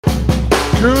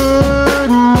Good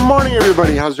morning,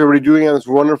 everybody. How's everybody doing on this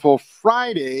wonderful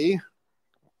Friday?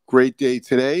 Great day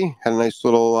today. Had a nice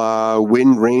little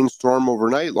wind rainstorm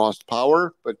overnight. Lost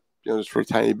power, but just for a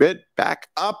tiny bit. Back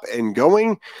up and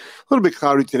going. A little bit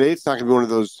cloudy today. It's not going to be one of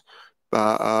those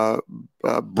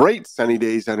bright sunny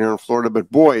days down here in Florida, but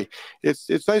boy, it's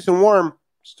nice and warm.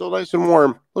 Still nice and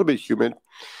warm. A little bit humid.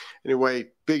 Anyway,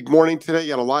 big morning today.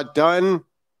 Got a lot done.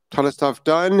 Ton of stuff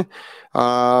done.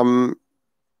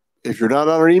 If you're not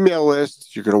on our email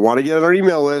list, you're going to want to get on our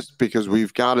email list because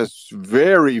we've got a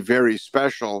very, very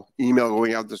special email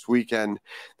going out this weekend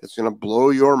that's going to blow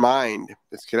your mind.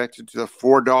 It's connected to the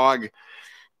 4-dog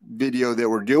video that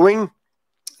we're doing,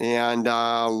 and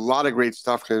a lot of great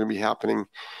stuff going to be happening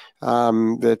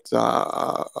for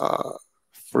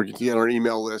you to get on our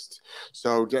email list.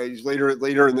 So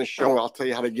later in the show, I'll tell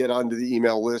you how to get onto the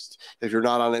email list if you're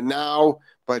not on it now,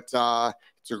 but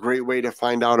it's a great way to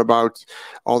find out about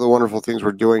all the wonderful things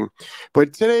we're doing.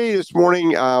 But this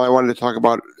morning, I wanted to talk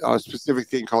about a specific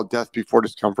thing called death before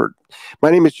discomfort. My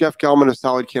name is Jeff Gelman of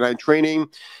Solid Canine Training,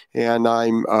 and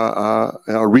I'm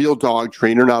a real dog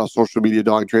trainer, not a social media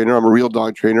dog trainer. I'm a real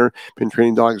dog trainer. Been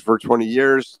training dogs for 20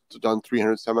 years. Done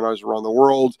 300 seminars around the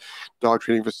world. Dog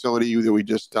training facility that we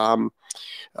just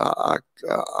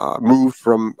moved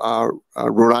from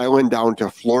Rhode Island down to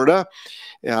Florida.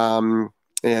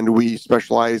 And we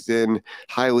specialize in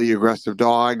highly aggressive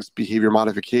dogs, behavior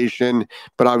modification,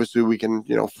 but obviously we can,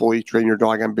 fully train your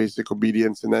dog on basic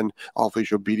obedience and then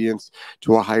off-leash obedience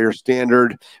to a higher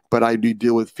standard. But I do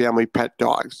deal with family pet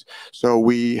dogs. So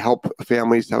we help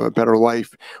families have a better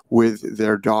life with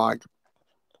their dog.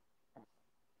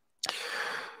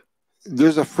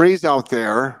 There's a phrase out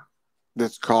there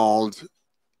that's called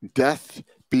death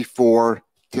before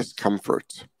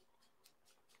discomfort.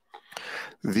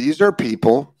 These are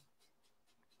people,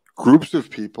 groups of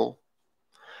people,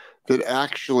 that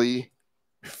actually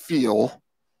feel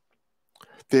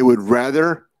they would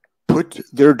rather put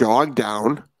their dog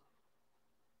down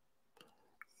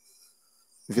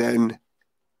than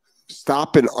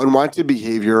stop an unwanted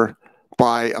behavior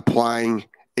by applying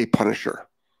a punisher.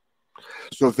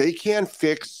 So if they can't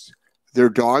fix their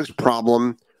dog's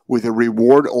problem with a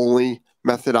reward-only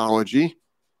methodology,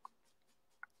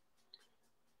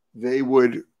 they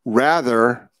would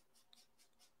rather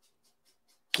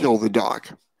kill the dog.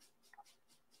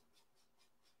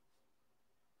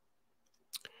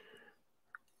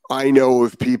 I know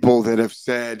of people that have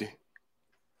said,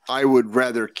 I would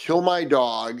rather kill my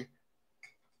dog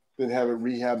than have it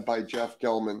rehabbed by Jeff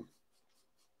Gelman.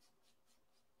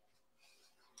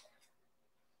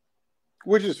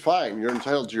 Which is fine. You're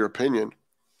entitled to your opinion.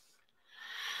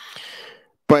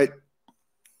 But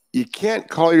you can't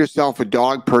call yourself a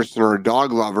dog person or a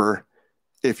dog lover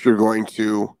if you're going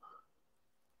to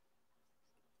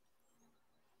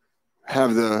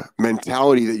have the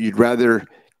mentality that you'd rather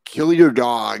kill your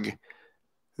dog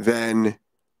than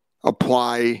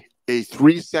apply a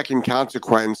 3-second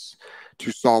consequence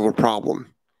to solve a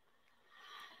problem.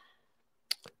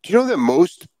 Do you know that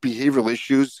most behavioral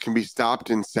issues can be stopped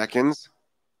in seconds?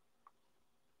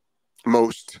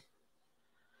 Most.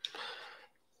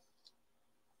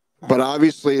 But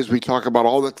obviously, as we talk about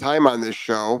all the time on this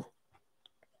show,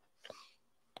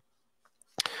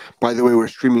 by the way, we're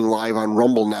streaming live on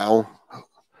Rumble now.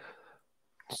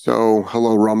 So,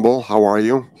 hello, Rumble. How are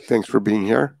you? Thanks for being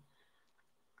here.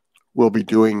 We'll be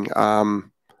doing a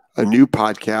new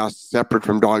podcast separate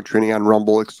from dog training on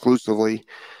Rumble exclusively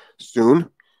soon.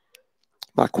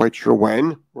 Not quite sure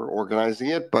when. We're organizing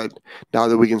it, but now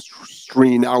that we can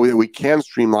stream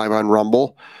live on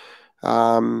Rumble,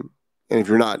 and if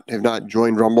you have not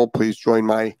joined Rumble, please join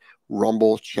my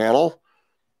Rumble channel.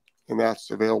 And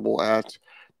that's available at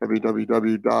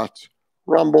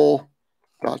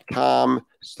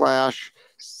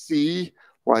www.rumble.com/C,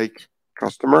 like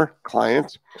customer,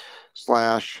 client, /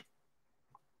 Solid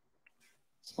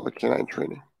Canine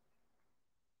Training.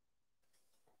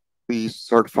 Please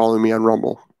start following me on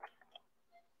Rumble.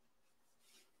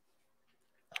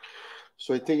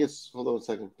 So I think it's, hold on a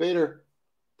second. Vader,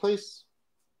 please.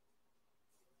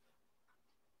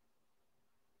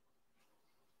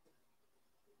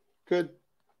 Good.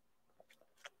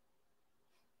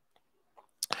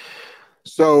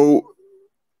 So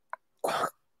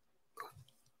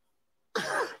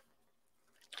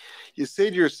you say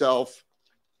to yourself,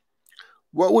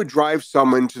 what would drive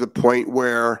someone to the point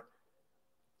where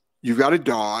you've got a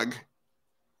dog,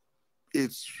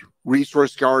 it's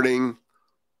resource guarding,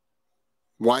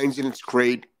 whines in its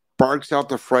crate, barks out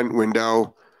the front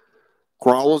window,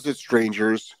 growls at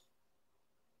strangers,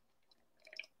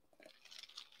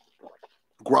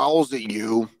 growls at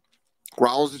you,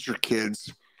 growls at your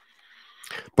kids,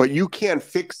 but you can't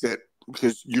fix it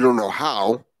because you don't know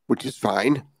how, which is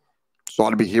fine. There's a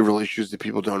lot of behavioral issues that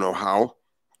people don't know how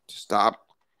to stop.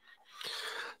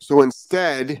 So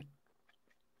instead,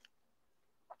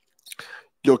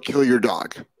 you'll kill your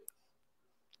dog.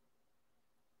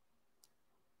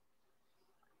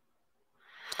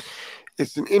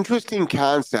 It's an interesting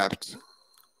concept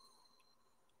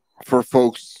for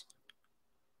folks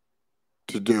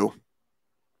to do.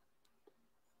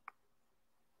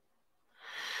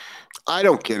 I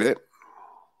don't get it.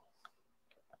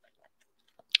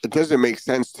 It doesn't make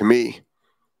sense to me.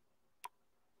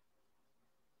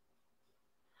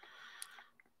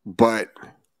 But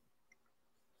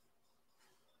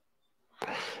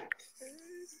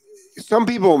some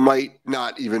people might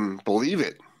not even believe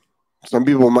it. Some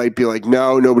people might be like,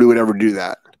 no, nobody would ever do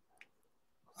that.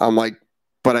 I'm like,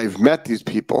 but I've met these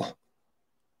people.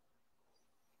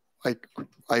 Like,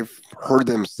 I've heard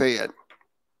them say it.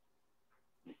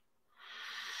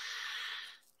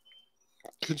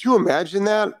 Could you imagine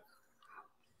that?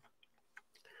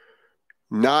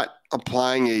 Not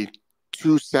applying a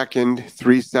 2-second,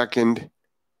 3-second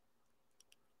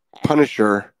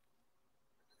punisher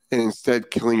and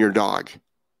instead killing your dog.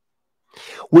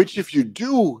 Which, if you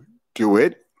do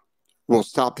it, will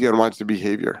stop the unwanted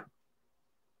behavior.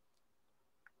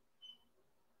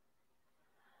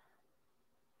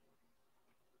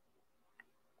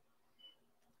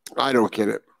 I don't get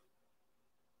it.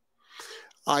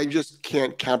 I just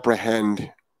can't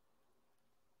comprehend.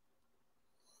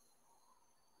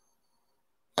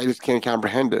 I just can't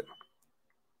comprehend it.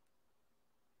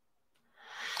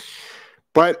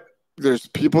 But there's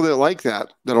people that like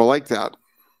that, that are like that.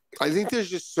 I think there's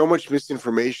just so much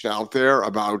misinformation out there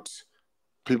about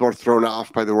people are thrown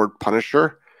off by the word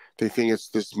punisher. They think it's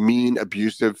this mean,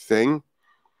 abusive thing,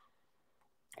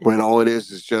 when all it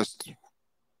is just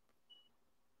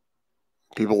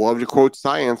people love to quote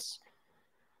science.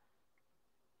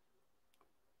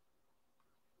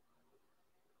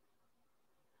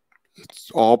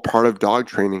 It's all part of dog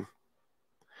training.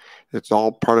 It's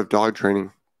all part of dog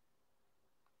training.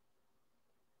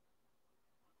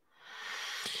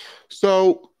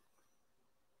 So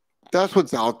that's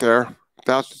what's out there.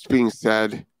 That's what's being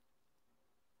said.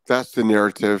 That's the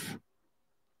narrative.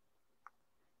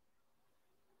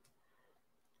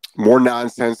 More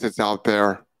nonsense that's out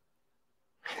there.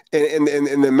 And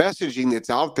the messaging that's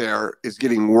out there is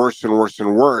getting worse and worse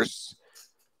and worse.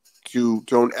 To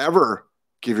don't ever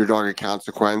give your dog a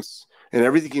consequence. And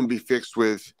everything can be fixed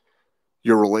with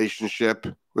your relationship,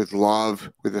 with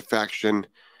love, with affection.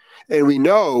 And we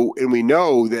know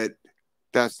that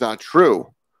that's not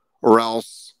true. Or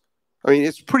else, I mean,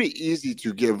 it's pretty easy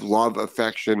to give love,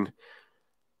 affection,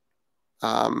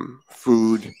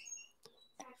 food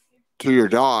to your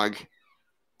dog.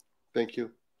 Thank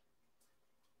you.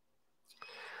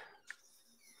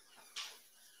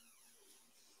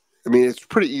 I mean, it's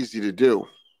pretty easy to do.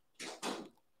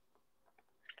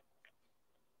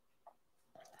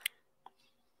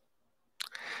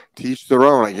 To each their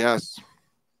own, I guess.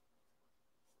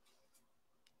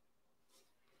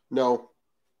 No.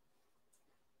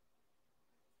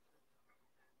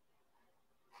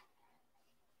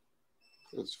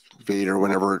 It's Vader.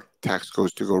 Whenever Tex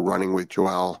goes to go running with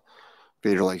Joelle,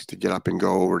 Vader likes to get up and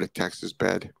go over to Tex's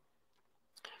bed.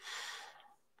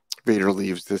 Vader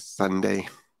leaves this Sunday.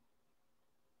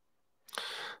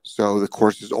 So the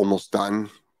course is almost done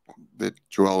that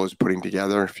Joelle is putting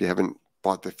together. If you haven't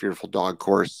bought the Fearful Dog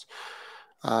course,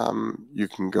 you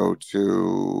can go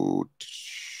to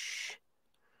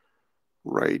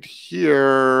right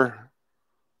here,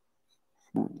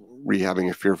 Rehabbing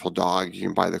a Fearful Dog. You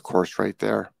can buy the course right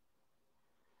there.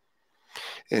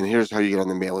 And here's how you get on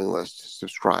the mailing list.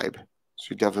 Subscribe. So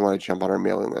you definitely want to jump on our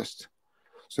mailing list.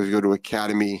 So if you go to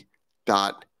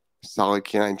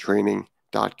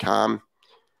academy.solidcaninetraining.com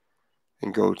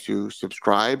and go to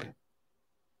subscribe,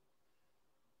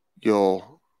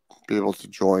 you'll be able to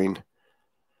join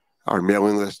our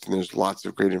mailing list, and there's lots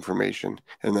of great information.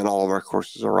 And then all of our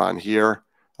courses are on here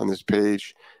on this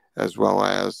page, as well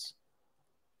as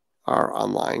our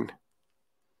online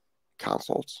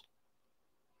consults.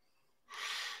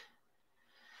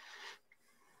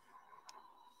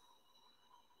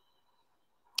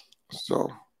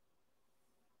 So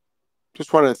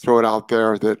just wanted to throw it out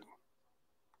there that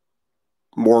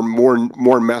more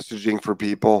messaging for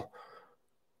people,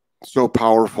 so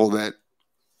powerful that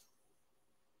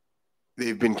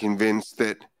they've been convinced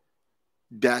that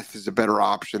death is a better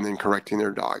option than correcting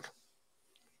their dog.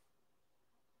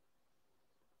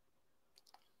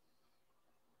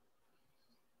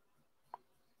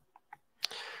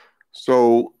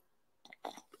 So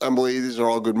Emily, these are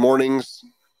all good mornings.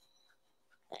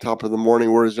 Top of the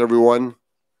morning. Where is everyone?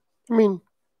 I mean,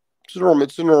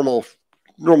 it's a normal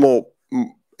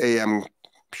AM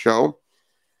show.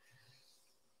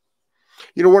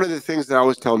 You know, one of the things that I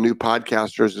always tell new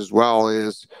podcasters as well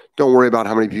is don't worry about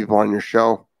how many people are on your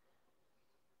show.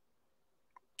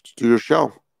 Just do your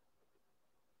show.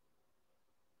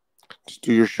 Just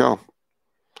do your show.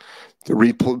 The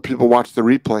replay, people watch the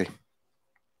replay.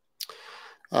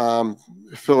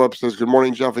 Philip says, good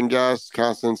morning, Jeff and guests.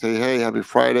 Constance, hey, happy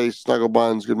Friday. Snuggle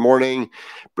Buns, good morning.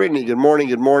 Brittany, good morning.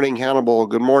 Good morning. Hannibal,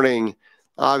 good morning.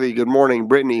 Avi, good morning.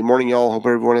 Brittany, morning, y'all. Hope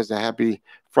everyone has a happy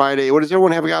Friday. What does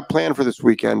everyone have got planned for this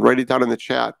weekend? Write it down in the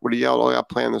chat. What do y'all got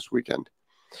planned this weekend?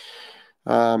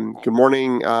 Good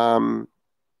morning.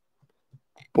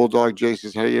 Bulldog Jay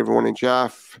says, hey, everyone, and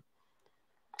Jeff.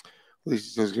 Lisa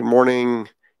says, good morning.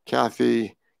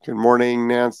 Kathy, good morning.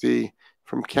 Nancy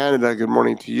from Canada, good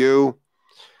morning to you.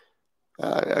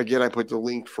 Again, I put the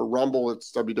link for Rumble. It's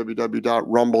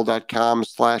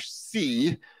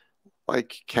www.rumble.com/C,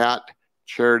 like cat,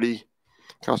 charity,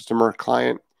 customer,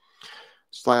 client,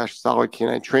 /solid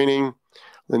canine training.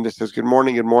 Linda says, good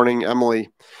morning. Good morning, Emily.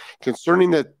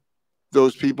 Concerning that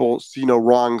those people see no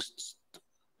wrong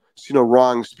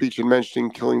speech in mentioning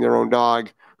killing their own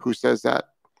dog, who says that?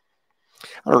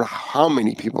 I don't know how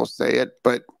many people say it,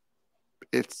 but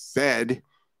it's said,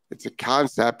 it's a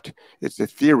concept, it's a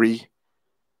theory.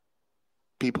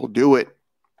 People do it.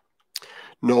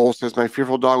 Noel says, my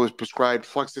fearful dog was prescribed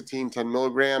fluoxetine 10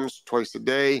 milligrams twice a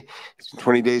day. It's been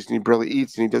 20 days and he barely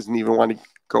eats and he doesn't even want to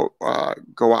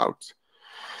go out.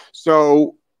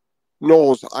 So,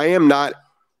 Knowles, I am not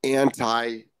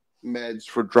anti-meds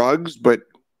for drugs, but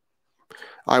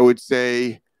I would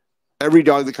say every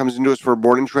dog that comes into us for a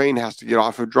board and train has to get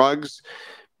off of drugs.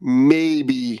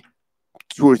 Maybe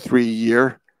 2 or 3 a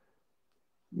year.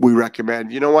 We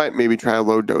recommend, you know what, maybe try a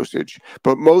low dosage.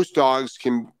 But most dogs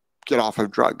can get off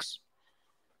of drugs.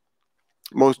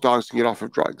 Most dogs can get off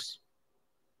of drugs.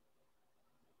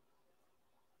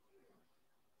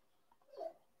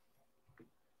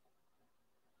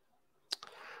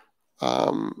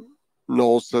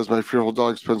 Noel says, my fearful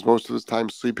dog spends most of his time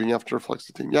sleeping after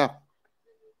fluoxetine. Yeah.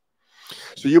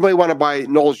 So you might want to buy,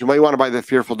 Knowles, you might want to buy the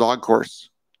Fearful Dog course.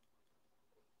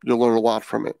 You'll learn a lot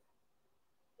from it.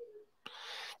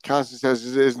 Constance says,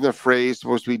 isn't the phrase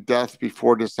supposed to be death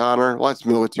before dishonor? Well, that's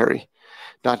military,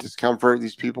 not discomfort.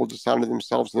 These people dishonor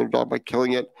themselves and their dog by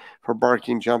killing it for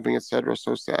barking, jumping, etc.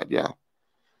 So sad. Yeah.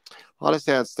 A lot of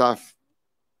sad stuff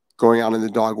going on in the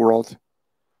dog world.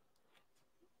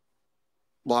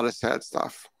 A lot of sad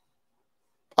stuff.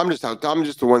 I'm just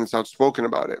the one that's outspoken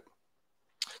about it.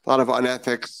 A lot of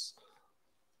unethics.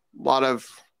 A lot of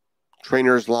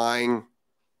trainers lying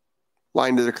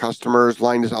to their customers,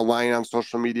 lying on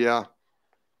social media.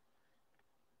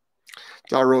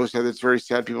 Don Rose said it's very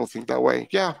sad people think that way.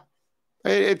 Yeah,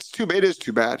 it is too bad.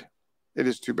 It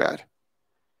is too bad.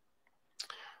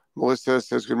 Melissa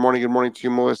says, good morning to you,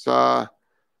 Melissa.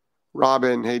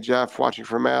 Robin, hey, Jeff, watching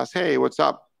from Mass. Hey, what's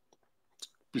up?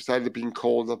 Besides it being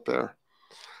cold up there.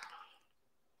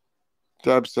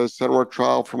 Deb says, scent work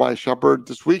trial for my shepherd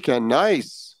this weekend.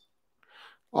 Nice.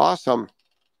 Awesome.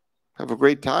 Have a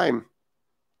great time.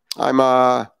 I'm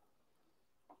at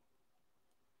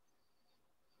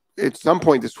some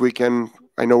point this weekend,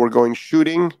 I know we're going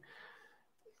shooting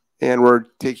and we're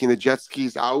taking the jet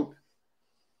skis out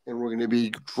and we're going to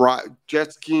be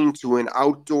jet skiing to an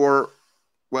outdoor,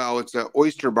 well, it's an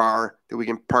oyster bar that we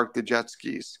can park the jet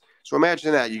skis. So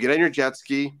imagine that. You get on your jet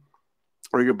ski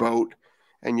or your boat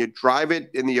and you drive it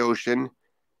in the ocean.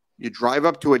 You drive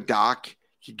up to a dock.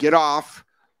 You get off.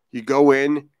 You go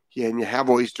in and you have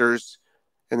oysters.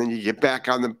 And then you get back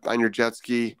on your jet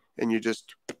ski and you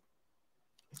just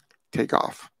take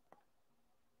off.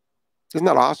 Isn't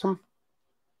that awesome?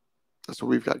 That's what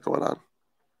we've got going on.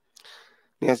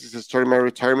 Nancy says, starting my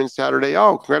retirement Saturday.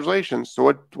 Oh, congratulations. So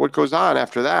what goes on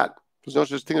after that? There's no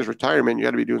such thing as retirement. You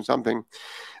got to be doing something.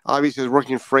 Avi says,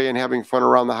 working free and having fun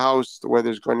around the house. The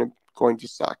weather's going to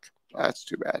suck. That's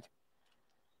too bad.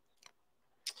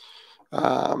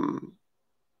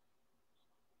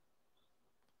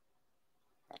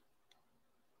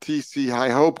 TC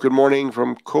High Hope, good morning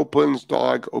from Copeland's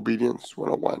Dog Obedience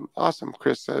 101. Awesome.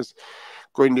 Chris says,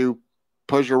 going to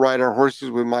pleasure ride our horses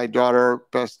with my daughter.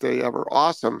 Best day ever.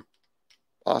 Awesome.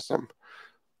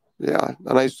 Yeah,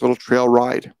 a nice little trail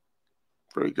ride.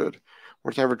 Very good.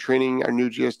 More time for training our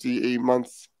new GSD 8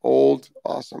 months old.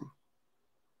 Awesome.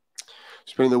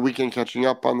 Spending the weekend catching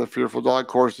up on the Fearful Dog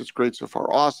course. It's great so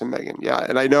far. Awesome, Megan. Yeah,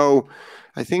 and I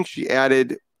think she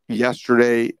added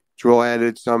yesterday, Joel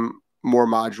added some more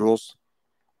modules.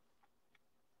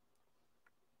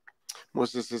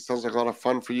 Melissa says, sounds like a lot of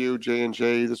fun for you,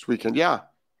 J&J, this weekend. Yeah,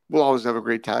 we'll always have a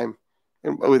great time.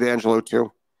 And with Angelo,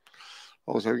 too.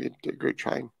 Always have a great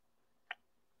time.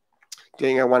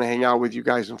 Dang, I want to hang out with you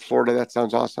guys in Florida. That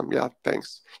sounds awesome. Yeah,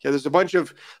 thanks. Yeah, there's a bunch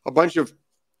of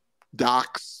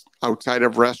docks outside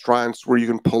of restaurants where you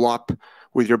can pull up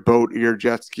with your boat or your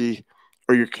jet ski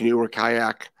or your canoe or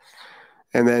kayak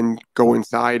and then go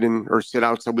inside or sit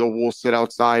outside. We'll sit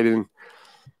outside and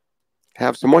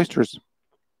have some oysters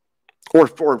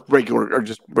or regular or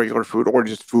just regular food or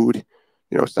just food.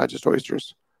 It's not just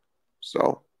oysters.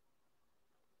 So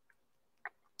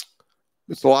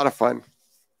it's a lot of fun.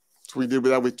 So we did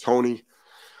that with Tony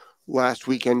last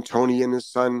weekend. Tony and his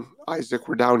son Isaac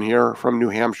were down here from New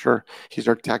Hampshire. He's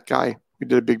our tech guy. We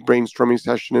did a big brainstorming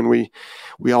session and we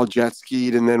all jet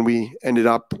skied, and then we ended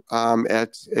up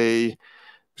at a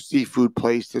seafood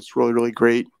place that's really, really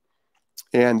great,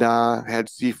 and had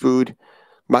seafood,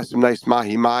 some nice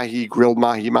mahi-mahi, grilled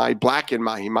mahi-mahi, blackened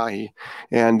mahi-mahi,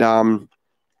 and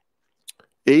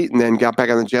ate, and then got back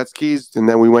on the jet skis, and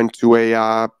then we went to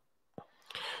a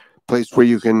place where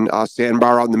you can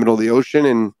sandbar out in the middle of the ocean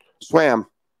and swam.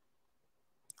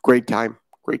 Great time.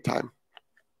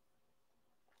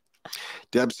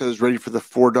 Deb says, ready for the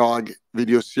 4-dog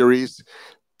video series.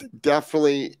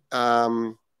 Definitely.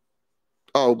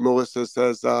 Melissa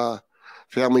says,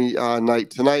 family night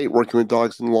tonight, working with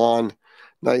dogs and lawn.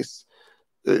 Nice.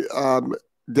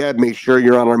 Deb, make sure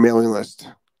you're on our mailing list.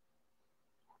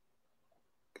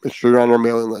 Make sure you're on our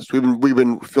mailing list. We've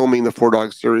been filming the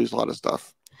 4-dog series, a lot of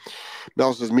stuff.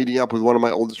 Mel says, meeting up with one of my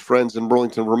oldest friends in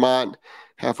Burlington, Vermont.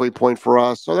 Halfway point for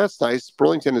us. So that's nice.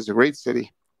 Burlington is a great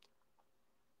city.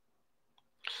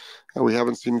 We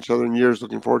haven't seen each other in years.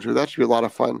 Looking forward to it. That should be a lot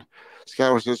of fun.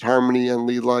 Skylar says, Harmony and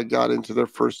Leela got into their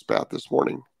first spat this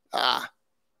morning.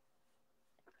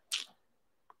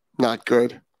 Not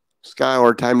good.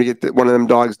 Skylar, time to get one of them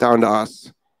dogs down to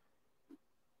us.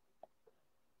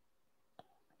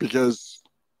 Because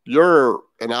you're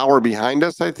an hour behind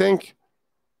us, I think.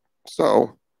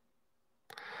 So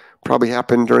probably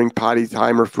happened during potty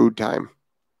time or food time.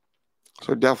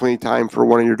 So definitely time for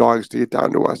one of your dogs to get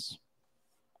down to us.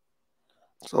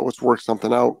 So let's work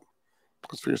something out.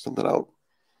 Let's figure something out.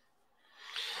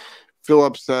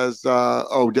 Philip says,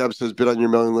 Deb says, been on your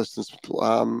mailing list since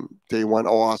day one.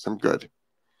 Oh, awesome. Good.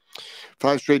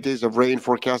 5 straight days of rain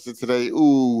forecasted today.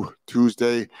 Ooh,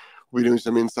 Tuesday. We're doing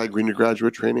some inside green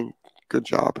graduate training. Good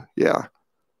job. Yeah.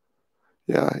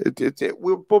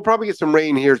 We'll probably get some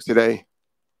rain here today.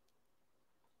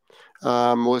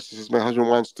 Melissa says, my husband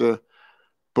wants to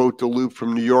boat the loop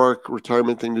from New York.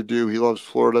 Retirement thing to do. He loves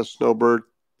Florida. Snowbird.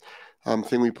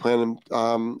 Thing we plan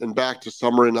and back to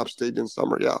summer and upstate in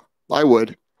summer. Yeah, I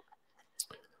would.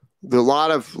 There are a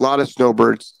lot of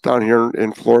snowbirds down here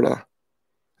in Florida.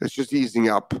 It's just easing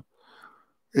up.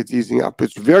 It's easing up.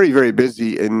 It's very, very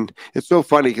busy, and it's so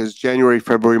funny because January,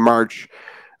 February, March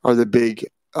are the big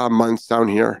months down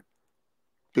here.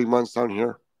 Big months down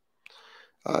here.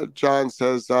 John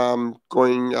says,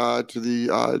 going to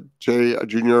the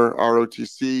Junior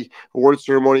ROTC award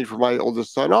ceremony for my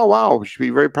oldest son. Oh, wow. We should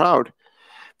be very proud.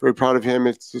 Very proud of him.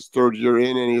 It's his 3rd year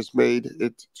in, and he has made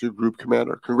it to group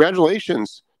commander.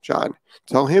 Congratulations, John.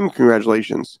 Tell him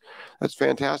congratulations. That's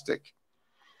fantastic.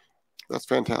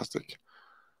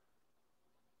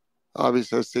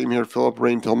 Obviously, same here, Philip.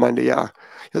 Rain till Monday. Yeah,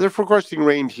 they're forecasting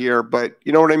rain here, but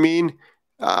you know what I mean?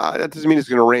 That doesn't mean it's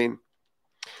going to rain.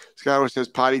 Skylar says,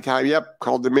 potty time. Yep,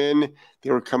 called them in. They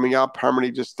were coming up.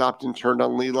 Harmony just stopped and turned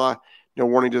on Leela. No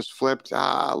warning, just flipped.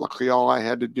 Luckily, all I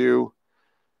had to do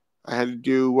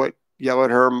what? Yell at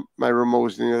her. My remote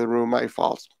was in the other room. My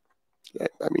fault.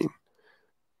 I mean,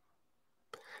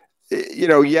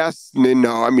 yes and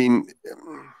no. I mean,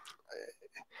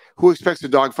 who expects a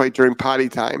dog fight during potty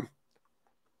time?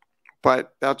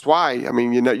 But that's why. I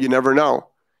mean, you never know.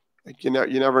 You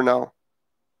never know.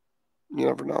 You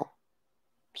never know.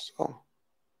 So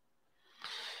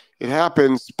it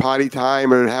happens, potty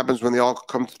time, or it happens when they all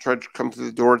come to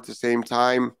the door at the same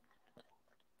time.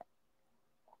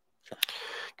 It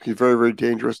can be a very, very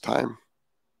dangerous time.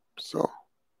 So,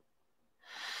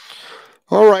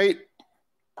 all right.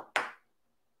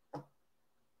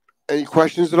 Any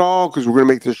questions at all? Because we're going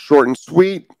to make this short and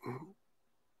sweet.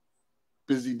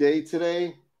 Busy day today.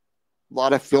 A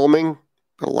lot of filming.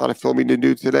 Got a lot of filming to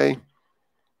do today.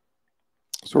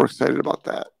 So we're excited about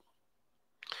that.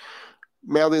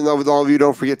 Madly in love with all of you.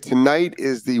 Don't forget, tonight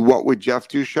is the What Would Jeff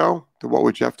Do show. The What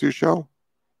Would Jeff Do show.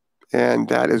 And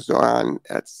that is on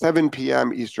at 7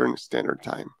 p.m. Eastern Standard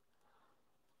Time.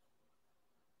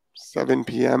 7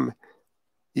 p.m.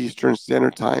 Eastern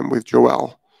Standard Time with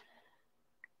Joelle.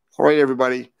 All right,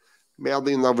 everybody.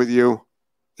 madly in love with you,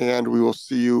 and we will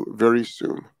see you very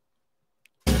soon.